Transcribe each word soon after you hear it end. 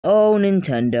Oh,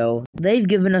 Nintendo. They've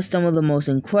given us some of the most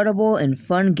incredible and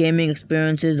fun gaming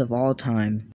experiences of all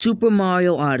time. Super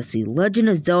Mario Odyssey, Legend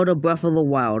of Zelda Breath of the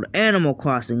Wild, Animal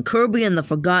Crossing, Kirby and the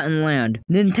Forgotten Land.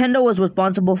 Nintendo was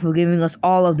responsible for giving us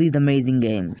all of these amazing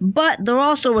games. But they're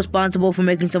also responsible for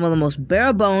making some of the most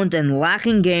bare bones and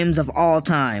lacking games of all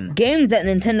time. Games that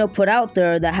Nintendo put out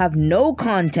there that have no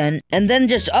content, and then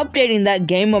just updating that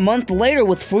game a month later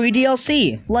with free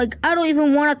DLC. Like, I don't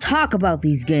even want to talk about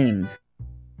these games.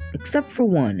 Except for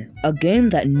one, a game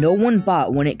that no one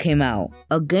bought when it came out.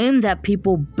 A game that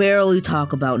people barely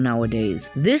talk about nowadays.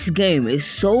 This game is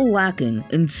so lacking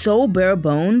and so bare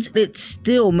bones, it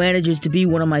still manages to be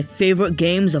one of my favorite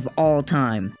games of all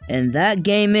time. And that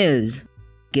game is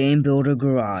Game Builder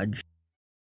Garage.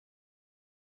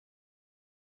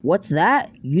 What's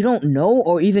that? You don't know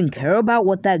or even care about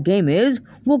what that game is?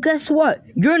 Well, guess what?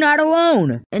 You're not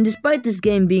alone! And despite this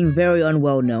game being very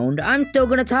unwell known, I'm still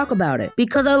gonna talk about it.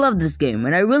 Because I love this game,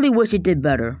 and I really wish it did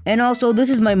better. And also, this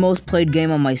is my most played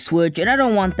game on my Switch, and I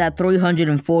don't want that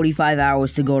 345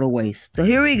 hours to go to waste. So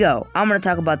here we go. I'm gonna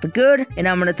talk about the good, and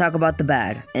I'm gonna talk about the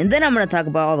bad. And then I'm gonna talk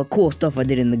about all the cool stuff I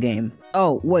did in the game.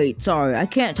 Oh, wait, sorry, I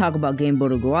can't talk about Game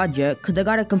Builder Garage yet, cause I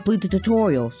gotta complete the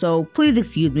tutorial, so please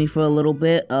excuse me for a little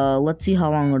bit. Let's see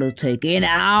how long it'll take. An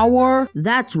hour?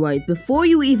 That's right, before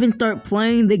you even start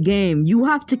playing the game, you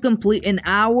have to complete an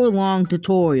hour-long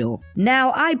tutorial.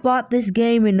 Now, I bought this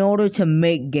game in order to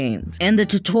make games, and the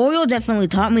tutorial definitely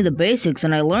taught me the basics,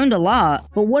 and I learned a lot,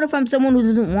 but what if I'm someone who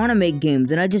doesn't want to make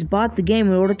games, and I just bought the game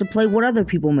in order to play what other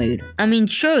people made? I mean,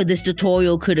 sure, this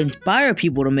tutorial could inspire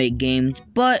people to make games,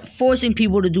 but forcing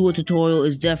people to do a tutorial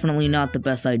is definitely not the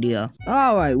best idea.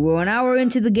 Alright, we're an hour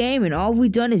into the game and all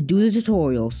we've done is do the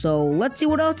tutorial, so let's see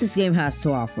what else this game has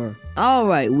to offer.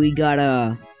 Alright, we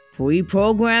got free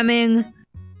programming,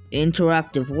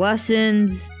 interactive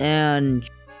lessons, and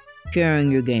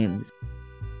sharing your games.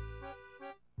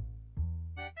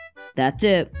 That's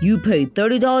it. You paid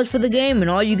 $30 for the game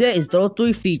and all you get is those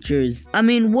 3 features. I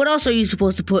mean, what else are you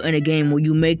supposed to put in a game where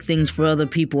you make things for other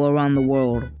people around the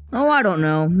world? Oh, I don't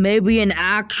know. Maybe an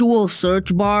actual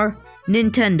search bar?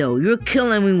 Nintendo, you're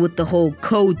killing me with the whole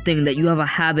code thing that you have a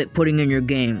habit putting in your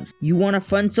games. You want to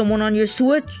friend someone on your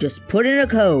Switch? Just put in a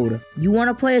code. You want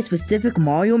to play a specific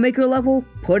Mario Maker level?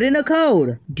 Put in a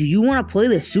code. Do you want to play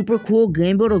this super cool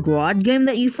Game Builder Garage game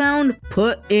that you found?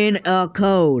 Put in a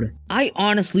code. I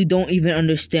honestly don't even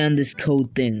understand this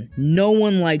code thing. No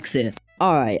one likes it.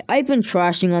 Alright, I've been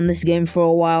trashing on this game for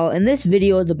a while, and this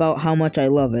video is about how much I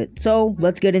love it, so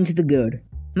let's get into the good.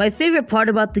 My favorite part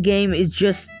about the game is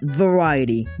just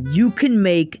variety. You can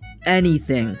make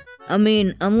anything. I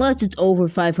mean, unless it's over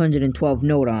 512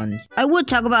 nodons. I would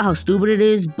talk about how stupid it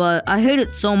is, but I hate it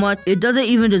so much, it doesn't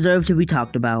even deserve to be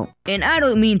talked about. And I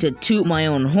don't mean to toot my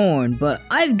own horn, but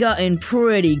I've gotten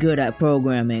pretty good at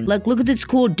programming. Like, look at this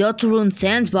cool Deltarune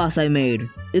Sands boss I made.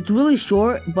 It's really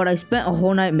short, but I spent a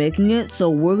whole night making it, so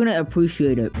we're gonna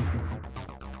appreciate it.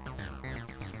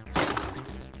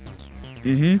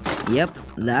 Yep,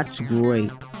 that's great.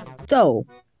 So,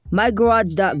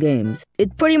 MyGarage.games.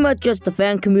 It's pretty much just the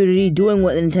fan community doing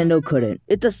what Nintendo couldn't.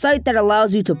 It's a site that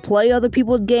allows you to play other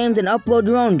people's games and upload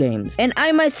your own games. And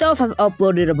I myself have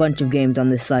uploaded a bunch of games on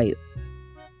this site.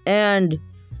 And,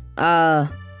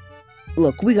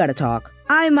 look, we gotta talk.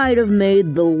 I might have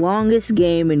made the longest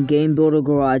game in Game Builder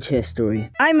Garage history.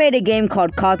 I made a game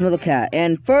called Cosmo the Cat,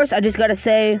 and first I just gotta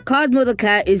say, Cosmo the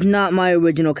Cat is not my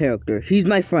original character, he's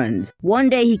my friend. One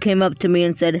day he came up to me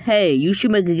and said, hey, you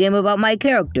should make a game about my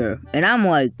character. And I'm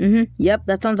like, yep,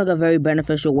 that sounds like a very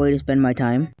beneficial way to spend my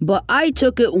time. But I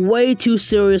took it way too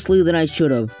seriously than I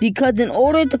should have. Because in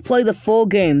order to play the full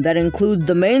game that includes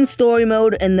the main story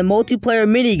mode and the multiplayer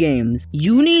minigames,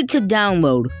 you need to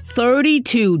download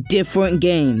 32 different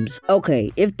games.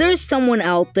 Okay, if there's someone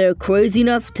out there crazy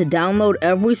enough to download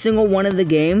every single one of the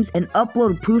games and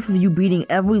upload proof of you beating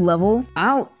every level,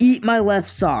 I'll eat my left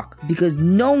sock, because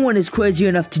no one is crazy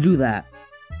enough to do that.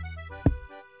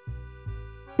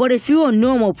 But if you're a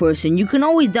normal person, you can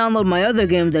always download my other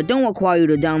games that don't require you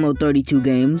to download 32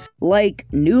 games, like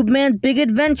Noob Man's Big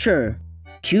Adventure,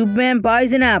 Cube Man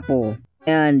Buys an Apple,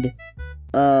 and,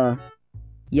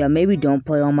 yeah, maybe don't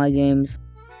play all my games.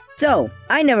 So,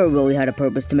 I never really had a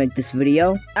purpose to make this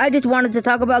video. I just wanted to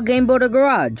talk about Game Builder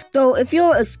Garage. So, if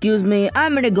you'll excuse me,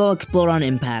 I'm gonna go explode on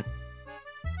impact.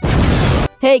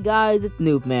 Hey guys, it's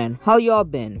Noob Man. How y'all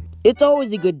been? It's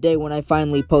always a good day when I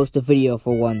finally post a video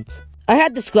for once. I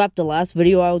had to scrap the last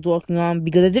video I was working on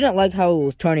because I didn't like how it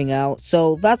was turning out,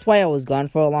 so that's why I was gone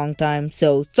for a long time,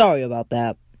 so sorry about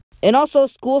that. And also,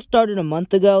 school started a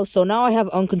month ago, so now I have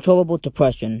uncontrollable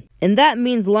depression. And that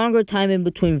means longer time in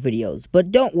between videos.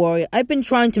 But don't worry, I've been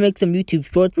trying to make some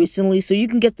YouTube shorts recently so you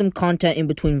can get some content in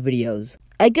between videos.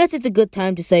 I guess it's a good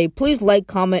time to say, please like,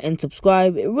 comment, and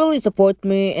subscribe. It really supports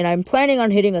me, and I'm planning on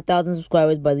hitting 1,000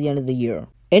 subscribers by the end of the year.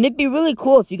 And it'd be really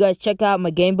cool if you guys check out my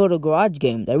Game Builder Garage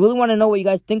games. I really want to know what you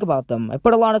guys think about them. I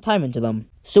put a lot of time into them.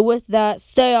 So with that,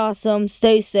 stay awesome,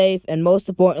 stay safe, and most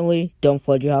importantly, don't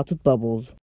flood your house with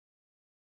bubbles.